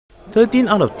13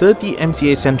 out of 30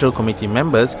 MCA Central Committee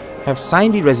members have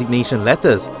signed the resignation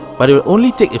letters, but it will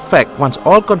only take effect once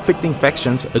all conflicting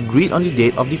factions agreed on the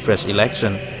date of the fresh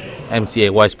election.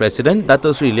 MCA Vice President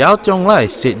Dato Sri Liao Tiong Lai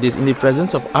said this in the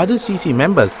presence of other CC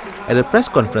members at a press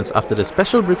conference after the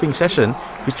special briefing session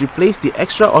which replaced the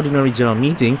extraordinary general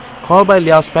meeting called by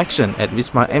Liao's faction at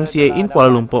Wisma MCA in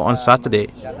Kuala Lumpur on Saturday.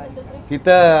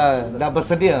 Kita dah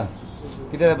bersedia,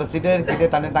 kita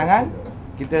tanda tangan,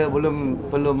 kita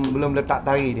belum letak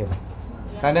tarikh dia.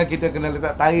 Kerana kita kena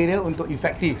letak tarikh dia untuk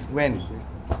efektif when.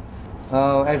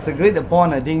 As agreed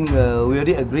upon, I think we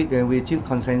already agreed and we achieved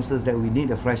consensus that we need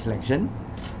a fresh election.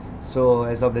 So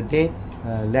as of the date,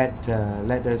 let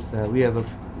us we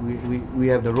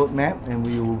have the roadmap and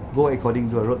we will go according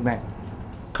to a roadmap.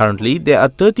 Currently, there are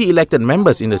 30 elected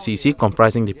members in the CC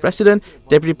comprising the President,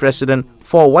 Deputy President,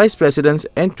 4 Vice Presidents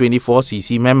and 24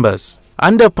 CC members.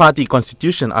 Under Party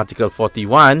Constitution Article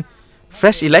 41,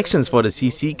 fresh elections for the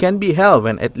CC can be held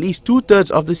when at least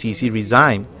 2/3 of the CC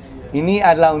resign. Ini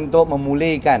adalah untuk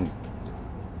memulihkan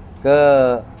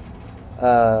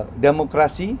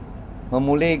demokrasi,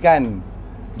 memulihkan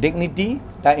dignity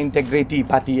dan integriti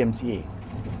parti MCA.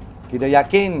 Kita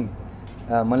yakin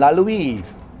melalui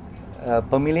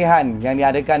pemilihan yang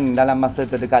diadakan dalam masa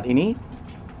terdekat ini,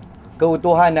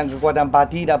 keutuhan dan kekuatan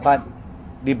parti dapat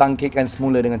dibangkitkan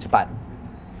semula dengan cepat.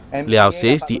 Liao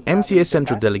says the MCA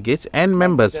Central delegates and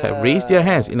members have raised their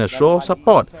hands in a show of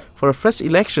support for a fresh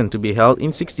election to be held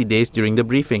in 60 days during the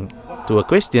briefing. To a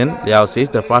question, Liao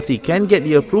says the party can get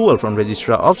the approval from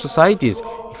Registrar of Societies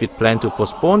if it plans to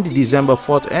postpone the December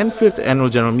 4th and 5th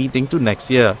annual general meeting to next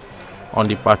year. On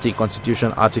the Party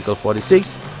Constitution Article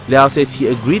 46, Liao says he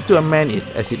agreed to amend it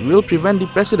as it will prevent the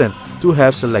President to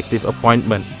have selective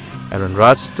appointment. Aaron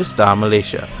Raj, The Star,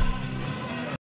 Malaysia.